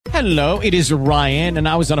Hello, it is Ryan, and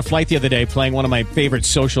I was on a flight the other day playing one of my favorite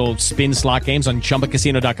social spin slot games on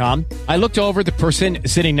ChumbaCasino.com. I looked over at the person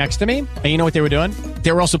sitting next to me, and you know what they were doing?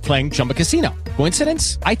 They were also playing Chumba Casino.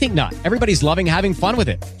 Coincidence? I think not. Everybody's loving having fun with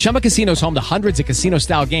it. Chumba Casino is home to hundreds of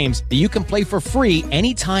casino-style games that you can play for free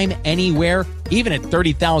anytime, anywhere, even at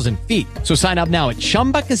 30,000 feet. So sign up now at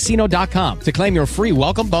ChumbaCasino.com to claim your free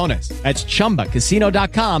welcome bonus. That's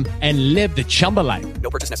ChumbaCasino.com and live the Chumba life.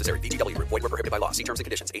 No purchase necessary. VGW. Void were prohibited by law. See terms and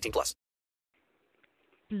conditions. 18 plus.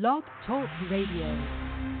 Blog Talk Radio.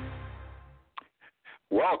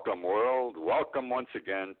 Welcome, world. Welcome once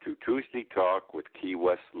again to Tuesday Talk with Key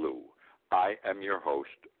West Lou. I am your host,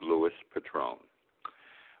 Louis Patrone.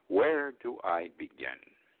 Where do I begin?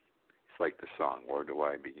 It's like the song, Where Do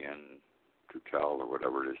I Begin to Tell, or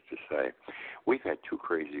whatever it is to say. We've had 2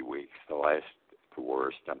 crazy weeks. The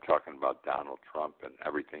worst. I'm talking about Donald Trump and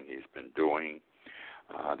everything he's been doing.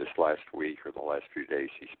 This last week or the last few days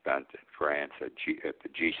he spent in France at the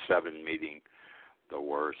G7 meeting, the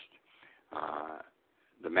worst.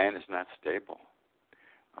 The man is not stable.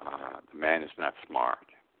 The man is not smart.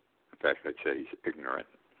 In fact, I'd say he's ignorant.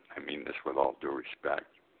 I mean this with all due respect.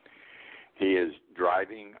 He is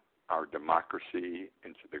driving our democracy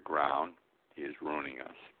into the ground. He is ruining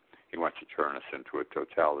us. He wants to turn us into a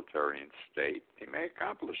totalitarian state. He may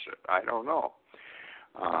accomplish it. I don't know.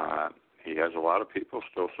 He has a lot of people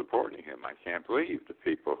still supporting him. I can't believe the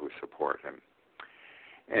people who support him.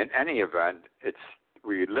 In any event,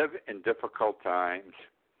 we live in difficult times.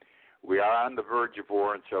 We are on the verge of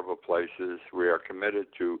war in several places. We are committed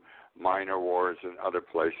to minor wars in other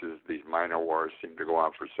places. These minor wars seem to go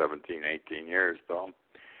on for 17, 18 years, though.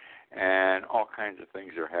 And all kinds of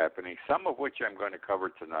things are happening, some of which I'm going to cover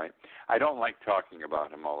tonight. I don't like talking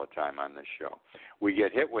about him all the time on this show. We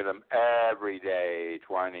get hit with him every day,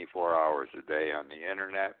 24 hours a day on the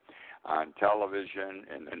Internet, on television,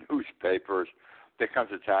 in the newspapers. There comes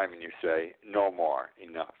a time when you say, no more,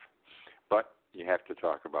 enough. But you have to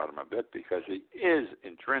talk about him a bit because he is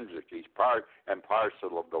intrinsic. He's part and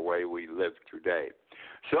parcel of the way we live today.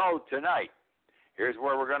 So tonight, here's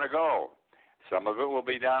where we're going to go. Some of it will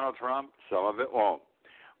be Donald Trump, some of it won't.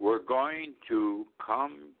 We're going to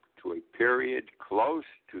come to a period close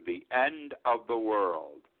to the end of the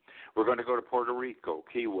world. We're going to go to Puerto Rico,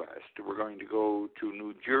 Key West. We're going to go to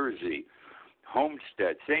New Jersey,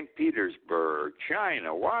 Homestead, St. Petersburg,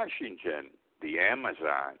 China, Washington, the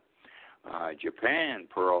Amazon, Japan,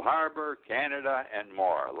 Pearl Harbor, Canada, and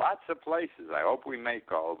more. Lots of places. I hope we make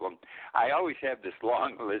all of them. I always have this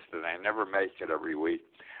long list, and I never make it every week.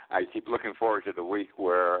 I keep looking forward to the week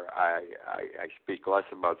where I speak less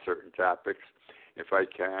about certain topics, if I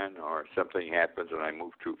can, or something happens and I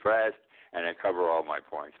move too fast, and I cover all my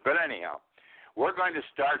points. But anyhow, we're going to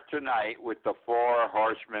start tonight with the 4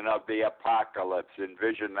 horsemen of the apocalypse.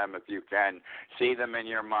 Envision them if you can. See them in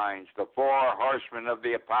your minds. The 4 horsemen of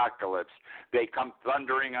the apocalypse. They come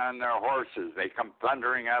thundering on their horses. They come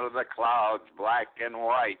thundering out of the clouds, black and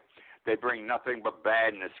white. They bring nothing but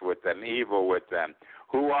badness with them, evil with them.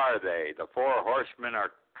 Who are they? The 4 horsemen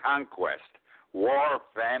are conquest, war,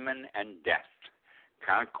 famine, and death.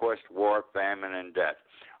 Conquest, war, famine, and death.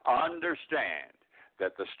 Understand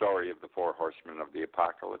that the story of the 4 horsemen of the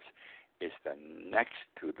apocalypse is the next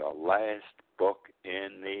to the last book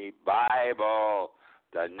in the Bible.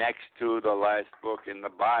 The next to the last book in the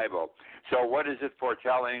Bible. So what is it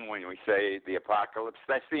foretelling when we say the apocalypse?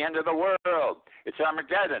 That's the end of the world. It's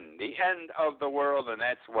Armageddon, the end of the world, and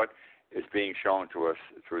that's what is being shown to us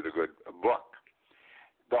through the good book.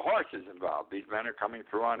 The horses involved, these men are coming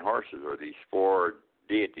through on horses, or these 4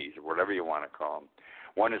 deities, or whatever you want to call them.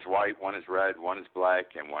 One is white, one is red, one is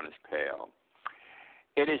black, and one is pale.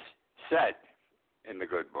 It is said in the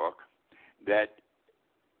good book that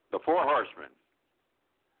the 4 horsemen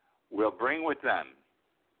will bring with them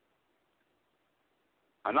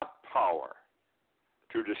enough power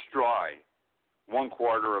to destroy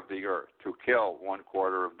 1/4 of the earth, to kill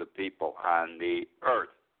 1/4 of the people on the earth.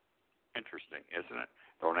 Interesting, isn't it?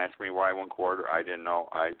 Don't ask me why 1/4. I didn't know.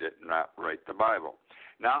 I did not write the Bible.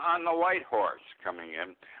 Now, on the white horse coming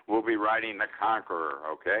in, we'll be riding the conqueror,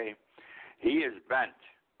 okay? He is bent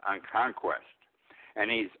on conquest, and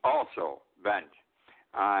he's also bent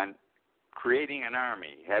on creating an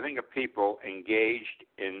army, having a people engaged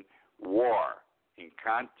in war, in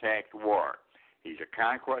contact war. He's a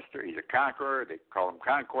conquester, he's a conqueror, they call him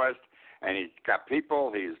conquest, and he's got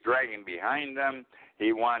people he's dragging behind them.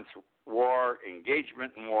 He wants war,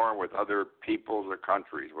 engagement in war with other peoples or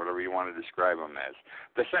countries, whatever you want to describe them as.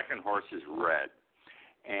 The second horse is red,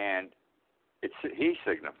 and he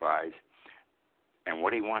signifies, and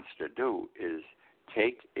what he wants to do is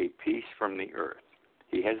take a piece from the earth.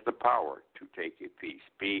 He has the power to take a piece,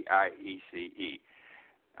 Piece.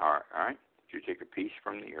 All right? To take a piece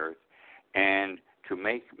from the earth and to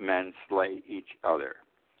make men slay each other.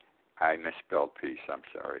 I misspelled peace, I'm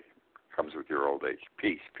sorry. Comes with your old age.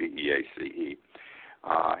 Peace, Peace. He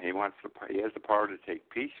has the power to take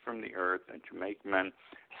peace from the earth and to make men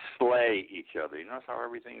slay each other. You notice how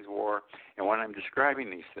everything's war? And when I'm describing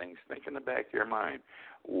these things, think in the back of your mind,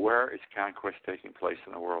 where is conquest taking place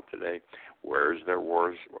in the world today? Where is there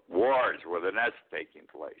wars with an S taking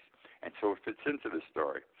place? And so it fits into the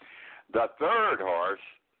story. The third horse,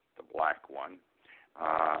 the black one,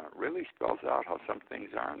 really spells out how some things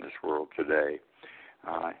are in this world today.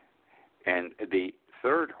 And the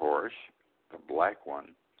third horse, the black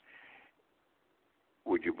one,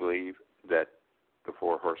 would you believe that the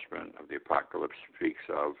four horsemen of the apocalypse speaks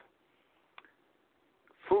of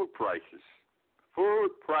food prices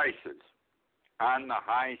on the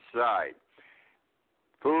high side,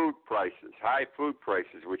 high food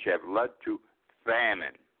prices, which have led to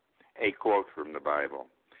famine. A quote from the Bible: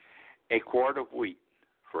 a quart of wheat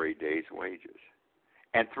for a day's wages,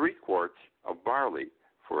 and 3 quarts of barley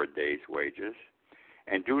for a day's wages,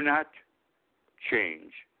 and do not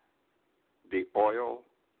change the oil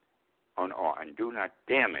and do not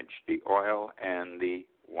damage the oil and the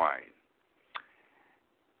wine.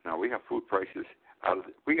 Now, we have food prices.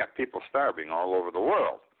 We got people starving all over the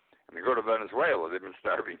world. I mean, go to Venezuela. They've been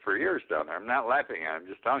starving for years down there. I'm not laughing at it. I'm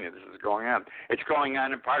just telling you this is going on. It's going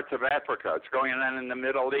on in parts of Africa. It's going on in the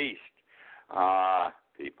Middle East.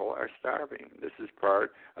 People are starving. This is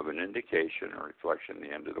part of an indication or reflection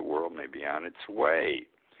the end of the world may be on its way.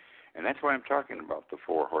 And that's why I'm talking about the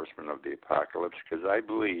four horsemen of the apocalypse, because I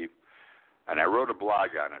believe, and I wrote a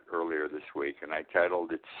blog on it earlier this week, and I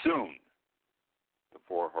titled it Soon, the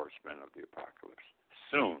Four Horsemen of the Apocalypse.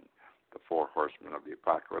 Soon, the four horsemen of the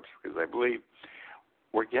apocalypse, because I believe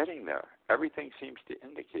we're getting there. Everything seems to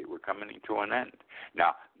indicate we're coming to an end.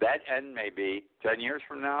 Now, that end may be 10 years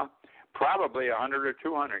from now, probably 100 or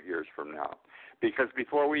 200 years from now, because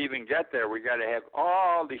before we even get there, we got to have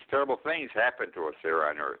all these terrible things happen to us here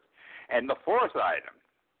on earth. And the fourth item,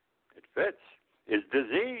 it fits, is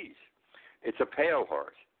disease. It's a pale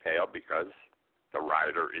horse. Pale because the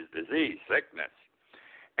rider is disease, sickness.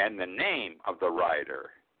 And the name of the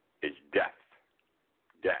rider is death.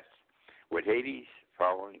 Death. With Hades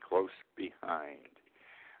following close behind.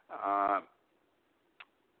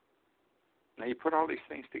 Now you put all these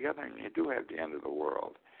things together and you do have the end of the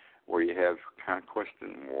world, where you have conquest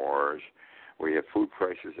and wars, where you have food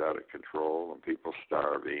prices out of control and people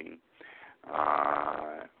starving,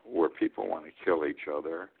 where people want to kill each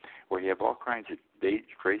other, where you have all kinds of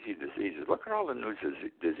crazy diseases. Look at all the new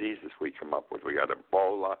diseases we come up with. We got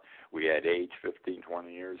Ebola. We had AIDS 15,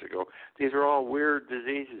 20 years ago. These are all weird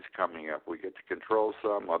diseases coming up. We get to control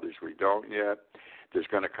some, others we don't yet. There's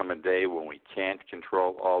going to come a day when we can't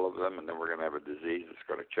control all of them, and then we're going to have a disease that's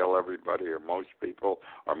going to kill everybody or most people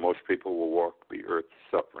will walk the earth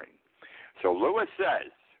suffering. So Lewis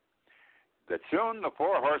says that soon the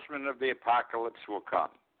four horsemen of the apocalypse will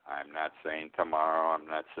come. I'm not saying tomorrow. I'm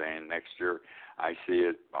not saying next year. I see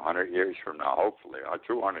it 100 years from now, hopefully, or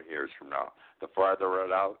 200 years from now. The farther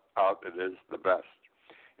it out it is, the best.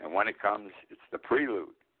 And when it comes, it's the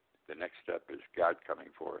prelude. The next step is God coming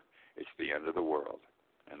forth. It's the end of the world.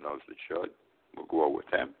 And those that should will go with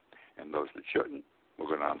him, and those that shouldn't will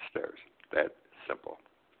go downstairs. That simple.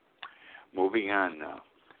 Moving on now.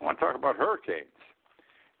 I want to talk about hurricanes.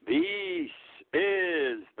 This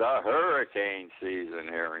is the hurricane season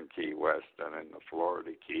here in Key West and in the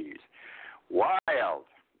Florida Keys. Wild.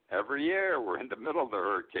 Every year we're in the middle of the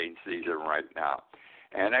hurricane season right now.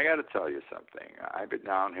 And I got to tell you something. I've been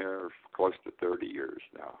down here close to 30 years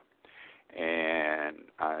now. And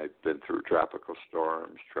I've been through tropical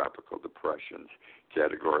storms, tropical depressions,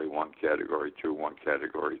 Category 1, Category 2, 1,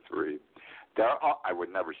 Category 3. I would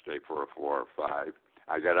never stay for a 4 or 5.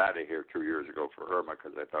 I got out of here 2 years ago for Irma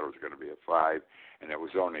because I thought it was going to be a 5, and it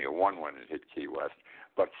was only a 1 when it hit Key West.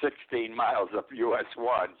 But 16 miles up US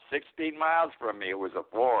 1, 16 miles from me, it was a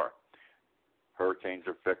 4. Hurricanes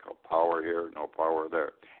are fickle. Power here, no power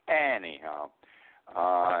there. Anyhow,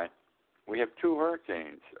 we have 2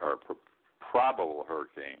 hurricanes, or probable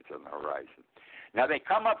hurricanes on the horizon. Now, they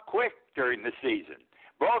come up quick during the season.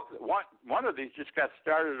 One of these just got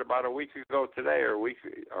started about a week ago today, or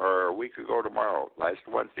a week ago tomorrow, last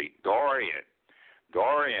Wednesday. Dorian.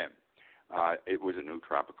 It was a new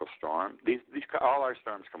tropical storm. All our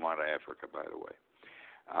storms come out of Africa, by the way.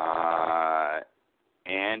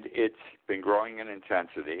 And it's been growing in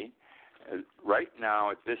intensity. Right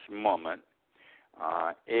now, at this moment,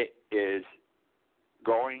 it is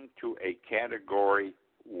going to a Category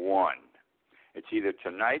It's either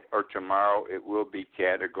tonight or tomorrow. It will be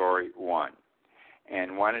Category 1.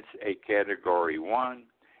 And when it's a Category 1,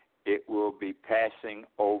 it will be passing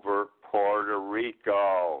over Puerto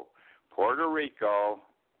Rico. Puerto Rico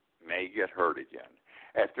may get hurt again.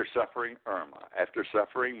 After suffering Irma, after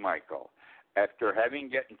suffering Michael, after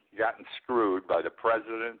having gotten screwed by the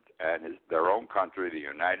president and their own country, the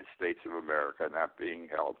United States of America, not being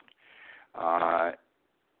helped,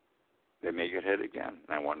 they may get hit again.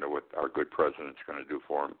 And I wonder what our good president's going to do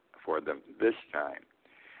for them this time.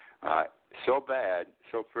 So bad,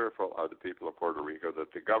 so fearful are the people of Puerto Rico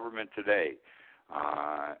that the government today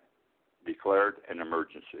declared an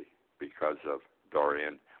emergency because of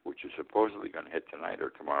Dorian, which is supposedly going to hit tonight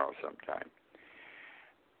or tomorrow sometime.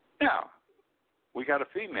 Now, we got a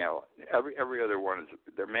female. Every other one is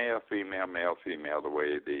they're male, female, the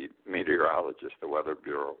way the meteorologist, the Weather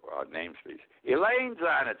Bureau names these. Elaine's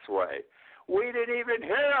on its way. We didn't even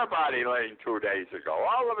hear about Elaine 2 days ago.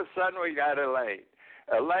 All of a sudden, we got Elaine.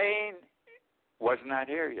 Elaine was not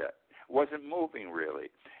here yet. Wasn't moving really.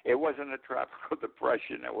 It wasn't a tropical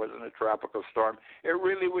depression. It wasn't a tropical storm. It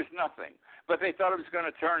really was nothing. But they thought it was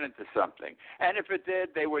going to turn into something. And if it did,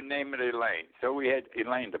 they would name it Elaine. So we had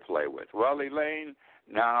Elaine to play with. Well, Elaine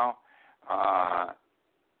now,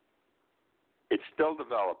 it's still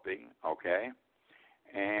developing, okay?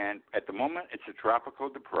 And at the moment, it's a tropical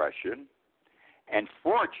depression. And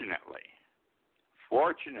fortunately,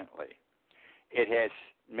 it has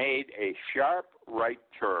made a sharp right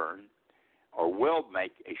turn, or will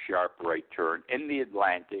make a sharp right turn in the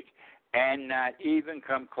Atlantic, and not even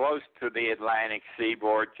come close to the Atlantic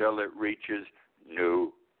seaboard till it reaches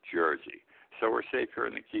New Jersey. So we're safe here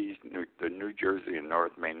in the Keys. The New Jersey and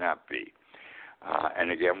North may not be.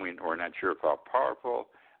 And again, we're not sure of how powerful.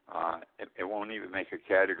 It won't even make a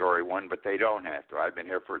Category 1, but they don't have to. I've been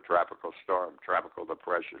here for a tropical storm, tropical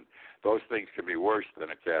depression. Those things can be worse than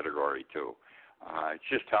a Category 2. It's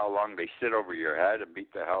just how long they sit over your head and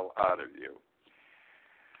beat the hell out of you.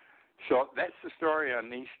 So that's the story on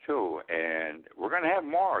these two, and we're going to have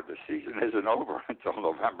more. The season isn't over until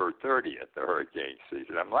November 30th, the hurricane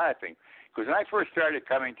season. I'm laughing because when I first started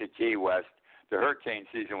coming to Key West, the hurricane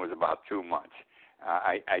season was about 2 months.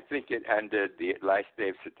 I think it ended the last day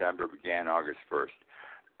of September, began August 1st.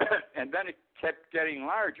 And then it kept getting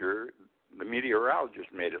larger. The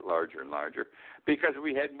meteorologist made it larger and larger because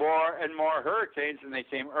we had more and more hurricanes, and they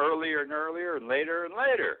came earlier and earlier and later and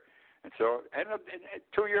later. And so, and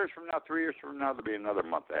 2 years from now, 3 years from now, there'll be another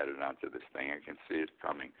month added onto this thing. I can see it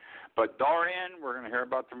coming. But Dorian, we're going to hear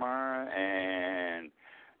about tomorrow, and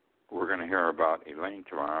we're going to hear about Elaine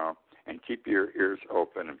tomorrow. And keep your ears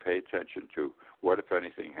open and pay attention to what, if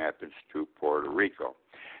anything, happens to Puerto Rico.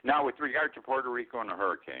 Now, with regard to Puerto Rico and the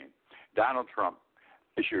hurricane, Donald Trump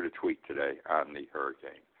issued a tweet today on the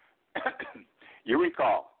hurricane. You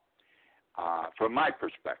recall, from my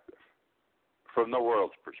perspective, from the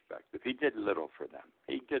world's perspective, he did little for them.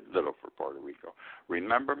 He did little for Puerto Rico.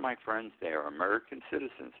 Remember, my friends, they are American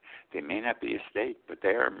citizens. They may not be a state, but they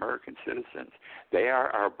are American citizens. They are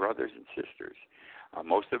our brothers and sisters.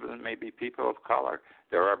 Most of them may be people of color.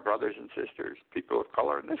 They're our brothers and sisters. People of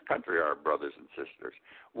color in this country are our brothers and sisters.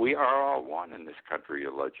 We are all one in this country,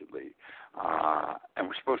 allegedly. And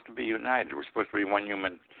we're supposed to be united. We're supposed to be one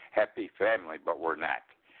human, happy family, but we're not.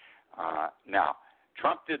 Now,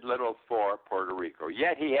 Trump did little for Puerto Rico,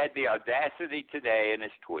 yet he had the audacity today in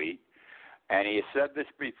his tweet, and he has said this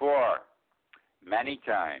before many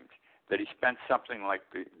times, that he spent something like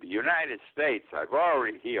the United States. I've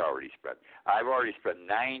already spent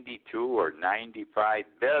 92 or 95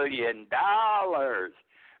 $billion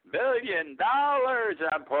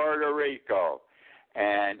on Puerto Rico.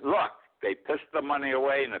 And look, they pissed the money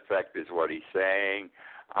away, in effect, is what he's saying,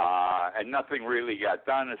 and nothing really got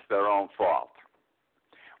done. It's their own fault.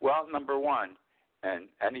 Well, number one, and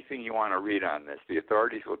anything you want to read on this, the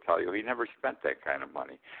authorities will tell you he never spent that kind of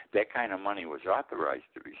money. That kind of money was authorized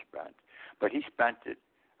to be spent. But he spent it,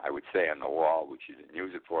 I would say, on the wall, which he didn't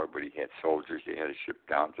use it for, but he had soldiers he had to ship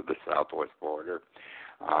down to the southwest border.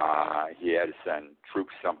 He had to send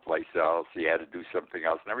troops someplace else. He had to do something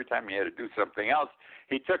else. And every time he had to do something else,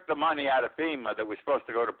 he took the money out of FEMA that was supposed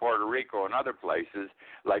to go to Puerto Rico and other places,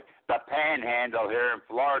 like the Panhandle here in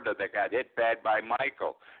Florida that got hit bad by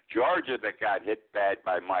Michael, Georgia that got hit bad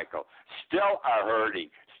by Michael, still are hurting,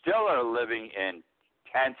 still are living in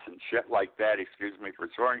tents and shit like that, excuse me for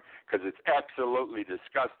swearing, because it's absolutely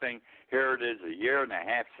disgusting. Here it is, a year and a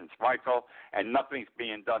half since Michael, and nothing's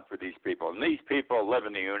being done for these people. And these people live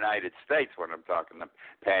in the United States when I'm talking the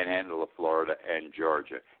Panhandle of Florida and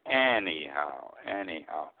Georgia. Anyhow,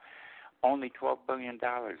 only $12 billion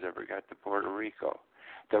ever got to Puerto Rico.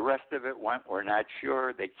 The rest of it went, we're not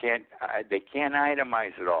sure. They can't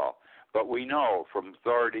itemize it all. But we know from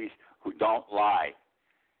authorities who don't lie,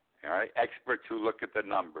 all right, experts who look at the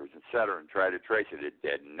numbers, et cetera, and try to trace it. It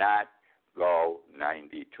did not go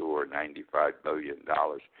 $92 or $95 billion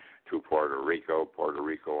to Puerto Rico. Puerto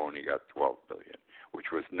Rico only got $12 billion,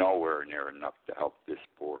 which was nowhere near enough to help this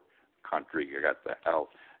poor country. You got the hell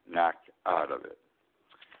knocked out of it.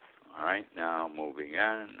 All right, now moving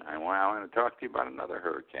on. I want to talk to you about another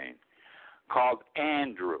hurricane called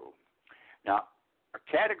Andrew. Now, a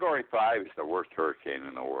Category 5 is the worst hurricane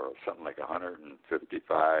in the world, something like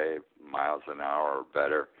 155 miles an hour or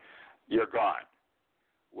better. You're gone.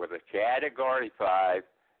 With a Category 5,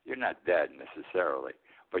 you're not dead necessarily,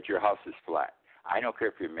 but your house is flat. I don't care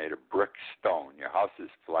if you're made of brick, stone. Your house is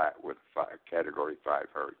flat with a Category 5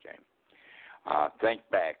 hurricane. Think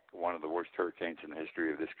back, one of the worst hurricanes in the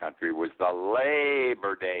history of this country was the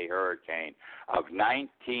Labor Day hurricane of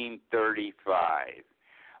 1935.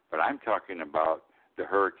 But I'm talking about the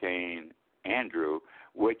Hurricane Andrew,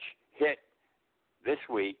 which hit this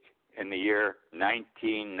week in the year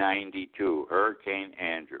 1992, Hurricane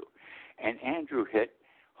Andrew. And Andrew hit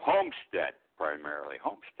Homestead primarily.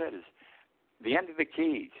 Homestead is the end of the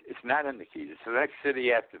Keys. It's not in the Keys. It's the next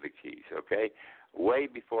city after the Keys, okay? Way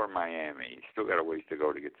before Miami. You still got a ways to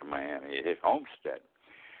go to get to Miami. It hit Homestead.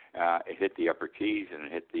 It hit the Upper Keys, and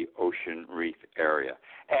it hit the Ocean Reef area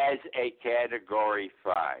as a Category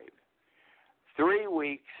 5. 3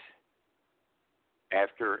 weeks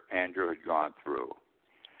after Andrew had gone through,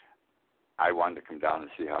 I wanted to come down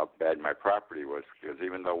and see how bad my property was, because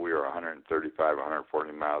even though we were 135,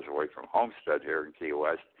 140 miles away from Homestead here in Key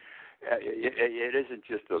West, it isn't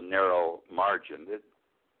just a narrow margin.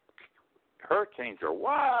 Hurricanes are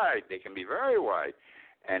wide. They can be very wide.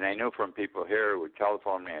 And I knew from people here who would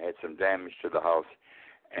telephone me I had some damage to the house,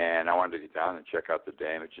 and I wanted to get down and check out the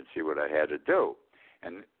damage and see what I had to do.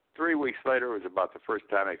 And 3 weeks later was about the first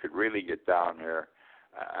time I could really get down here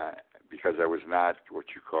because I was not what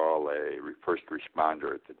you call a first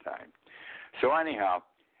responder at the time. So anyhow,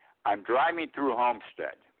 I'm driving through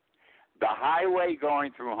Homestead. The highway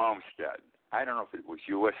going through Homestead, I don't know if it was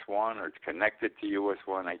US 1 or it's connected to US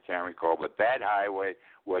 1, I can't recall, but that highway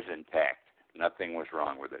was intact. Nothing was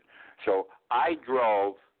wrong with it. So I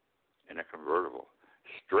drove in a convertible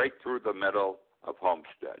straight through the middle of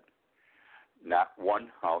Homestead. Not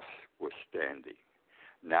one house was standing.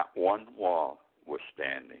 Not one wall was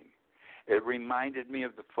standing. It reminded me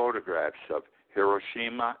of the photographs of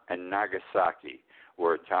Hiroshima and Nagasaki,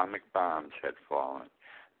 where atomic bombs had fallen.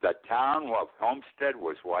 The town of Homestead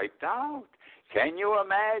was wiped out. Can you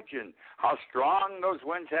imagine how strong those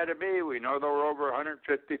winds had to be? We know they were over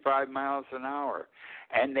 155 miles an hour.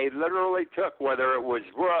 And they literally took, whether it was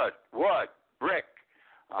wood, brick,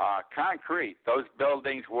 concrete, those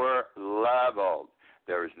buildings were leveled.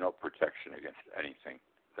 There is no protection against anything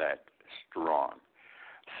that strong.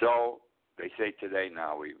 So they say today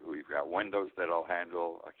now we've got windows that'll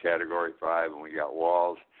handle a Category 5 and we got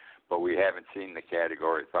walls, but we haven't seen the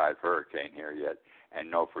Category 5 hurricane here yet and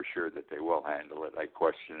know for sure that they will handle it. I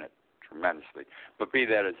question it tremendously. But be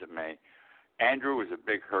that as it may, Andrew was a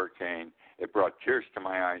big hurricane. It brought tears to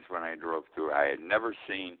my eyes when I drove through. I had never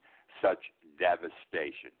seen such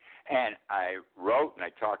devastation. And I wrote and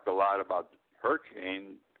I talked a lot about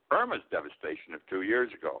Hurricane Irma's devastation of 2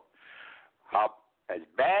 years ago. How as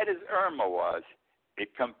bad as Irma was,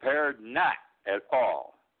 it compared not at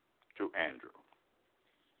all to Andrew.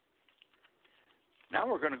 Now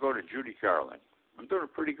we're going to go to Judy Garland. I'm doing a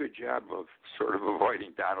pretty good job of sort of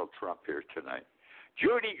avoiding Donald Trump here tonight.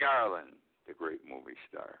 Judy Garland, the great movie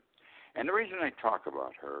star. And the reason I talk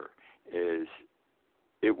about her is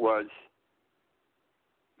it was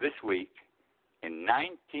this week in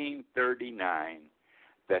 1939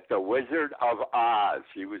 that The Wizard of Oz,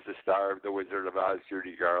 she was the star of The Wizard of Oz,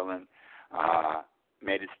 Judy Garland,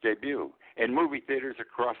 made its debut in movie theaters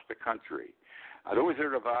across the country. The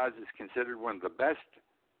Wizard of Oz is considered one of the best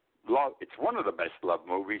loved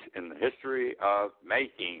movies in the history of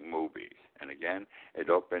making movies. And again, it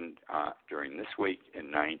opened during this week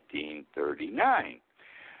in 1939.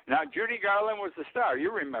 Now, Judy Garland was the star.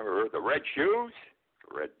 You remember her, the red shoes,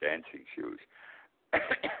 the red dancing shoes.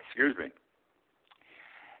 Excuse me.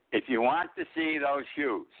 If you want to see those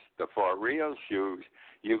shoes, the for real shoes,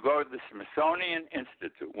 you go to the Smithsonian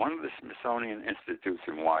Institute, one of the Smithsonian Institutes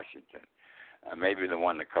in Washington. Maybe the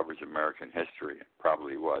one that covers American history. It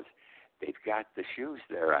probably was. They've got the shoes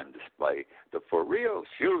there on display, the for real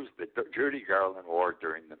shoes that Judy Garland wore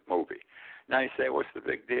during the movie. Now you say, what's the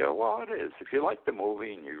big deal? Well, it is. If you like the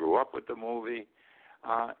movie and you grew up with the movie,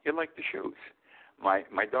 you like the shoes.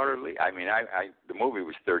 my daughter Lee. I mean, I the movie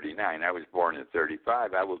was 39. I was born in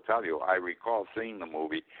 35. I will tell you, I recall seeing the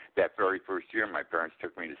movie that very first year. My parents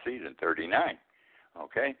took me to see it in 39.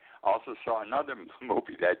 Okay. Also saw another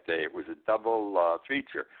movie that day. It was a double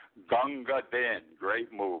feature. Gunga Din.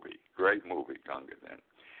 Great movie, Gunga Din.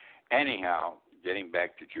 Anyhow, getting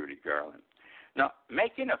back to Judy Garland. Now,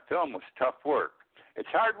 making a film was tough work. It's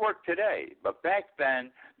hard work today, but back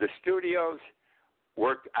then the studios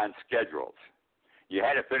worked on schedules. You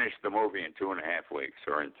had to finish the movie in 2.5 weeks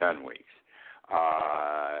or in 10 weeks.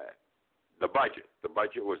 The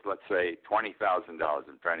budget was, let's say, $20,000.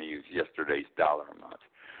 I'm trying to use yesterday's dollar amounts.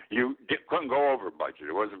 You couldn't go over budget.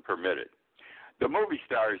 It wasn't permitted. The movie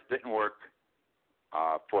stars didn't work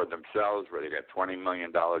for themselves, where they got $20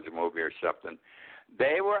 million a movie or something.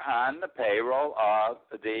 They were on the payroll of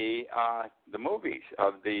the movies,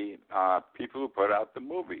 of the people who put out the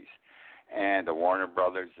movies, and the Warner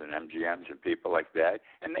Brothers and MGMs and people like that.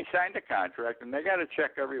 And they signed a contract, and they got a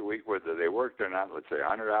check every week whether they worked or not. Let's say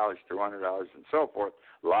 $100, $200, and so forth.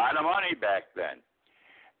 A lot of money back then.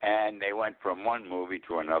 And they went from one movie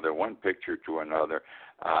to another, one picture to another.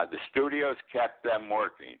 The studios kept them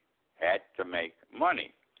working, had to make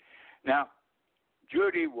money. Now,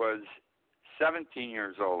 Judy was 17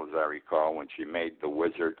 years old, as I recall, when she made The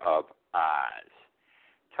Wizard of Oz.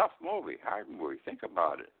 Tough movie, hard movie. Think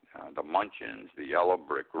about it. The Munchkins, the Yellow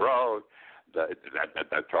Brick Road, the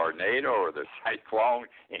tornado or the cyclone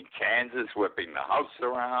in Kansas whipping the house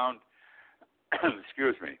around.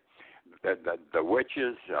 Excuse me. The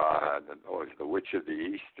witches, the Witch of the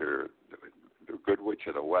East or the Good Witch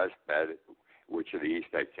of the West, Bad Witch of the East,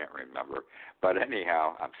 I can't remember. But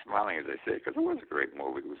anyhow, I'm smiling as I say it because it was a great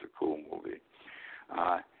movie. It was a cool movie.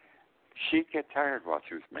 She'd get tired while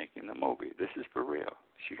she was making the movie. This is for real.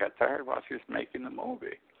 She got tired while she was making the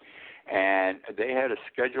movie. And they had a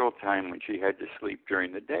scheduled time when she had to sleep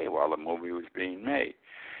during the day while the movie was being made.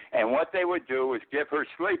 And what they would do was give her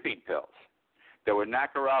sleeping pills that would knock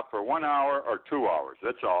her out for 1 hour or 2 hours.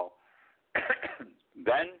 That's all.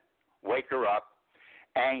 Then wake her up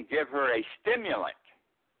and give her a stimulant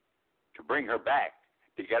to bring her back,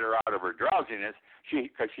 to get her out of her drowsiness,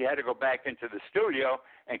 because she had to go back into the studio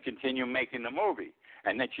and continue making the movie.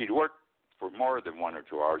 And then she'd work for more than 1 or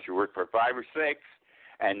 2 hours. She'd work for 5 or 6,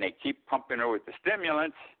 and they keep pumping her with the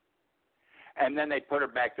stimulants, and then they put her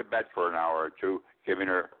back to bed for an hour or two, giving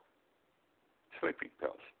her sleeping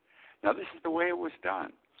pills. Now, this is the way it was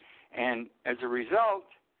done. And as a result,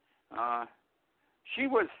 she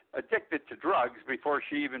was addicted to drugs before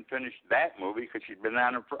she even finished that movie because she'd been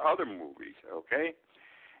on them for other movies, okay?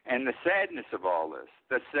 And the sadness of all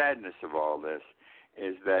this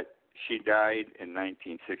is that she died in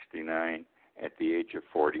 1969 at the age of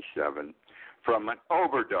 47 from an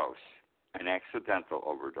overdose, an accidental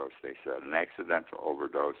overdose, they said, an accidental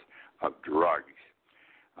overdose of drugs.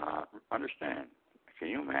 Understand, can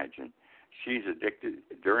you imagine? She's addicted,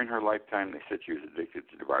 during her lifetime, they said she was addicted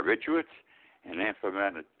to barbiturates and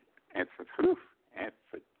amphetamines.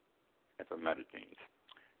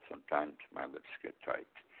 Sometimes my lips get tight.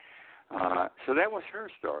 So that was her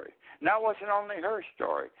story. Now, it wasn't only her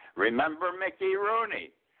story. Remember Mickey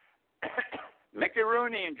Rooney? Mickey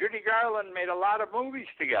Rooney and Judy Garland made a lot of movies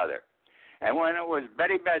together. And when it was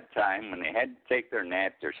bedtime, when they had to take their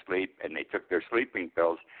nap, their sleep, and they took their sleeping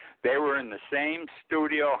pills, they were in the same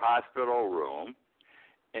studio hospital room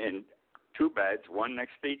in 2 beds, one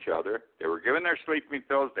next to each other. They were given their sleeping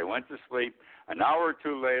pills. They went to sleep. An hour or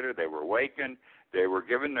two later, they were wakened. They were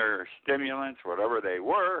given their stimulants, whatever they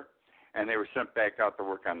were, and they were sent back out to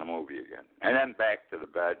work on the movie again. And then back to the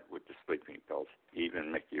bed with the sleeping pills.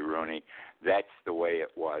 Even Mickey Rooney. That's the way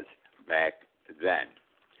it was back then.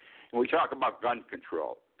 When we talk about gun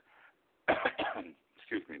control,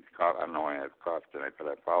 excuse me, I don't know why I have a cough tonight, but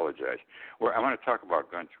I apologize. I want to talk about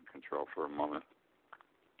gun control for a moment.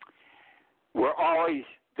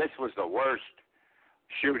 This was the worst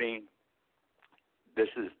shooting. This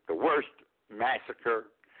is the worst massacre.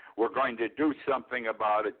 We're going to do something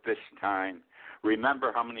about it this time.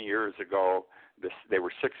 Remember how many years ago they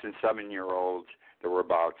were 6 and 7 year olds. There were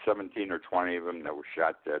about 17 or 20 of them that were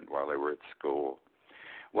shot dead while they were at school.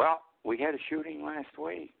 Well, we had a shooting last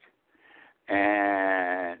week,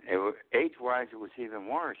 and age-wise it was even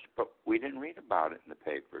worse, but we didn't read about it in the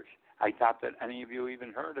papers. I doubt that any of you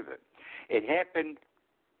even heard of it. It happened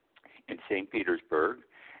in St. Petersburg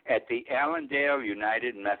at the Allendale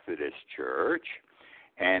United Methodist Church,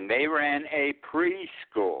 and they ran a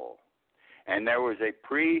preschool, and there was a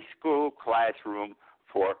preschool classroom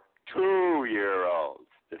for 2-year-olds.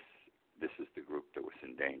 This is the group that was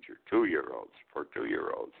in danger, 2-year-olds, for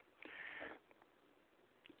 2-year-olds.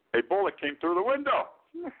 a bullet came through the window.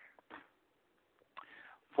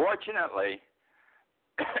 Fortunately,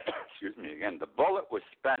 excuse me again, the bullet was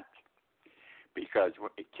spent because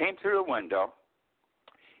it came through the window,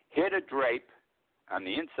 hit a drape on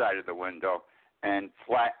the inside of the window, and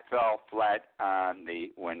fell flat on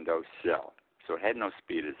the window sill. So it had no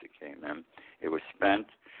speed as it came in. It was spent.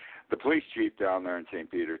 The police chief down there in St.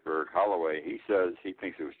 Petersburg, Holloway, he says he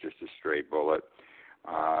thinks it was just a stray bullet.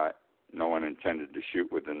 No one intended to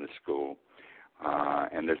shoot within the school.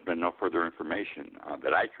 And there's been no further information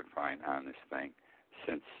that I could find on this thing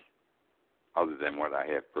since, other than what I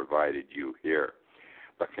have provided you here.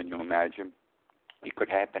 But can you imagine? It could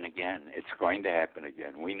happen again. It's going to happen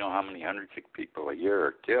again. We know how many hundreds of people a year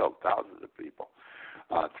are killed, thousands of people,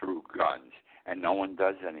 through guns, and no one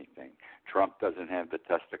does anything. Trump doesn't have the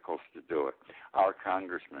testicles to do it. Our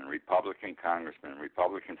congressmen, Republican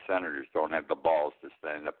senators don't have the balls to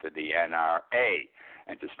stand up to the NRA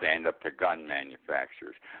and to stand up to gun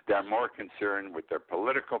manufacturers. They're more concerned with their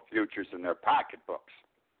political futures and their pocketbooks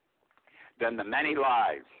than the many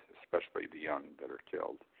lives, especially the young, that are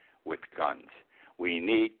killed with guns. We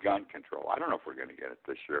need gun control. I don't know if we're going to get it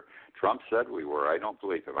this year. Trump said we were. I don't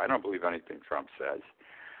believe him. I don't believe anything Trump says.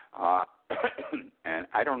 And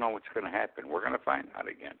I don't know what's going to happen. We're going to find out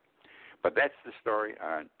again. But that's the story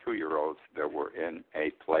on 2-year-olds that were in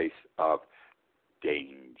a place of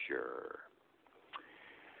danger.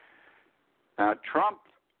 Now, Trump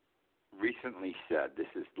recently said, this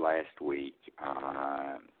is last week,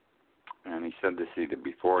 and he said this either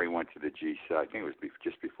before he went to the G7, I think it was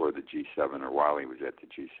just before the G7 or while he was at the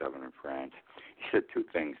G7 in France. He said two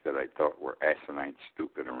things that I thought were asinine,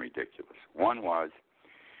 stupid, and ridiculous. One was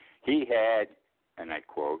he had, and I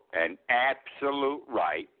quote, an absolute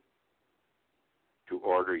right to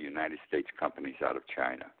order United States companies out of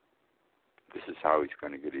China. This is how he's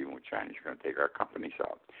going to get even with China. He's going to take our companies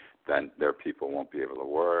out. Then their people won't be able to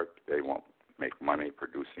work. They won't make money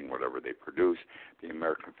producing whatever they produce. The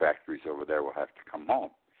American factories over there will have to come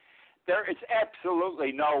home. There is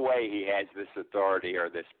absolutely no way he has this authority or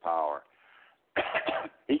this power.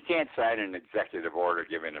 He can't sign an executive order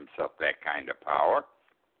giving himself that kind of power.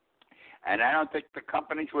 And I don't think the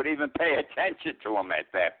companies would even pay attention to him at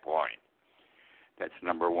that point. That's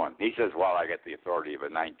number one. He says, well, I get the authority of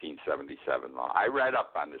a 1977 law. I read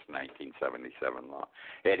up on this 1977 law.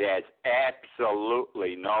 It has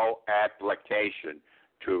absolutely no application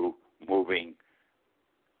to moving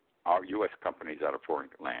our U.S. companies out of foreign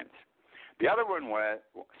lands. The other one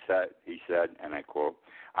he said, and I quote,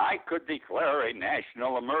 I could declare a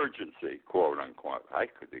national emergency, quote unquote. I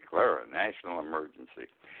could declare a national emergency.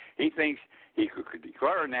 He thinks he could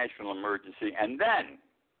declare a national emergency, and then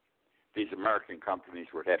these American companies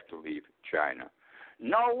would have to leave China.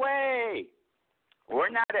 No way! We're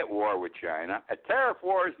not at war with China. A tariff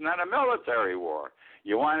war is not a military war.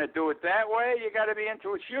 You want to do it that way, you got to be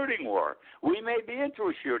into a shooting war. We may be into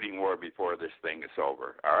a shooting war before this thing is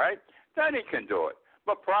over, all right? Then he can do it.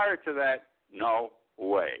 But prior to that, no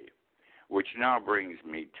way. Which now brings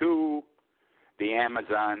me to the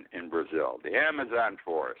Amazon in Brazil. The Amazon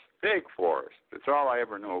forest, big forest. That's all I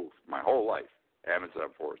ever knew my whole life. Amazon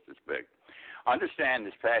forest is big. Understand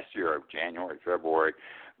this past year of January, February,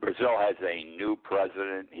 Brazil has a new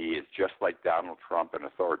president. He is just like Donald Trump, an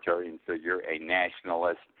authoritarian figure, a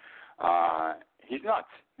nationalist. He's nuts.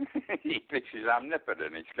 He thinks he's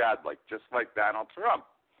omnipotent. He's godlike, just like Donald Trump.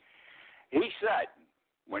 He said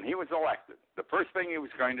when he was elected, the first thing he was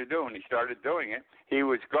going to do, and he started doing it, he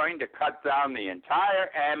was going to cut down the entire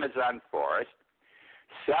Amazon forest,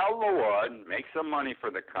 sell the wood, make some money for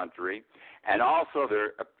the country, and also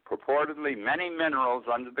there are purportedly many minerals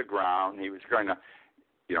under the ground. He was going to,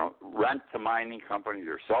 rent to mining companies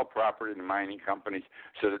or sell property to mining companies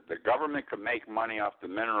so that the government could make money off the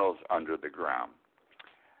minerals under the ground.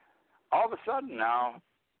 All of a sudden now,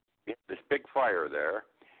 this big fire there,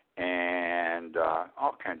 and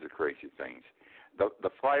all kinds of crazy things. The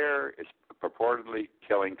fire is purportedly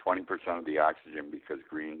killing 20% of the oxygen because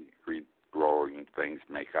green growing things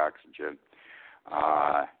make oxygen.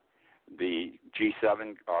 The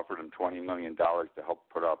G7 offered him $20 million to help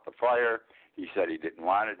put out the fire. He said he didn't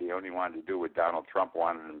want it. He only wanted to do what Donald Trump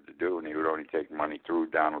wanted him to do, and he would only take money through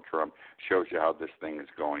Donald Trump. Shows you how this thing is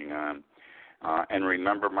going on. And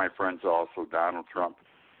remember, my friends, also, Donald Trump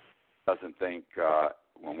doesn't think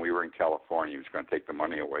when we were in California he was going to take the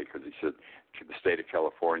money away, because he said the state of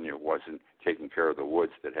California wasn't taking care of the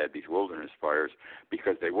woods that had these wilderness fires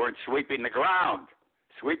because they weren't sweeping the ground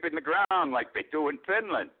like they do in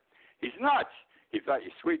Finland. He's nuts. He thought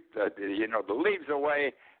you sweep the leaves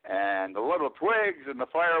away and the little twigs and the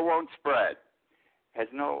fire won't spread. Has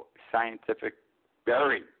no scientific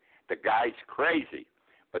bearing. the guy's crazy.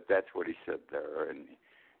 But that's what he said there, and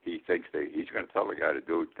he thinks that he's going to tell the guy to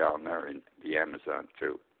do it down there in the Amazon,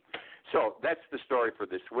 too. So that's the story for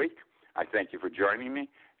this week. I thank you for joining me.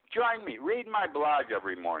 Join me. Read my blog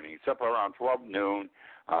every morning. It's up around 12 noon,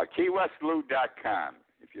 KeyWestLou.com.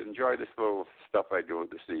 If you enjoy this little stuff I do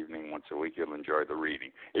this evening once a week, you'll enjoy the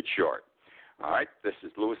reading. It's short. All right, this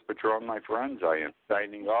is Louis Patron, my friends. I am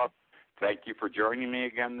signing off. Thank you for joining me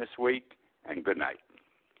again this week, and good night.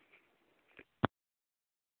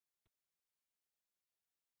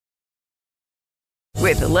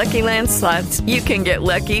 With the Lucky Land Slots, you can get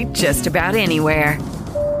lucky just about anywhere.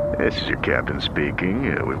 This is your captain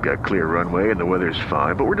speaking. We've got clear runway and the weather's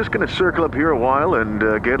fine, but we're just going to circle up here a while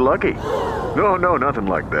and get lucky. No, nothing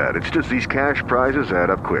like that. It's just these cash prizes add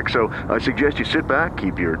up quick. So I suggest you sit back,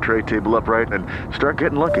 keep your tray table upright, and start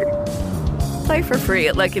getting lucky. Play for free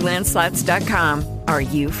at LuckyLandSlots.com. Are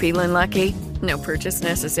you feeling lucky? No purchase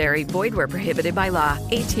necessary. Void where prohibited by law.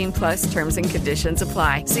 18+ terms and conditions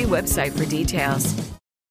apply. See website for details.